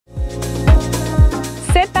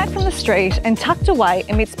the street and tucked away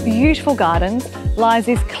amidst beautiful gardens lies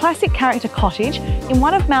this classic character cottage in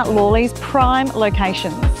one of Mount Lawley's prime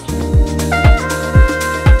locations.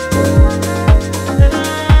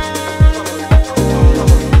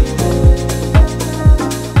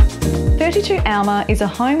 Alma is a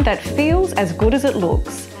home that feels as good as it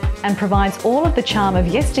looks and provides all of the charm of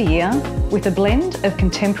yesteryear with a blend of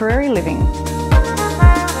contemporary living.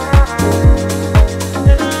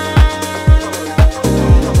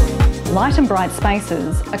 Light and bright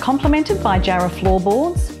spaces are complemented by Jarrah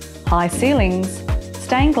floorboards, high ceilings,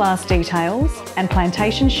 stained glass details and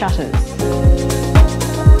plantation shutters.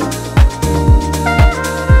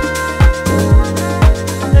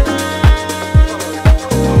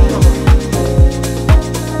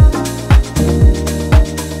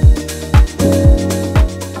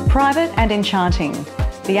 Private and enchanting,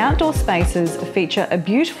 the outdoor spaces feature a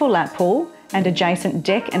beautiful lap pool and adjacent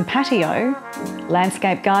deck and patio,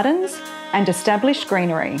 landscape gardens and established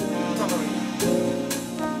greenery.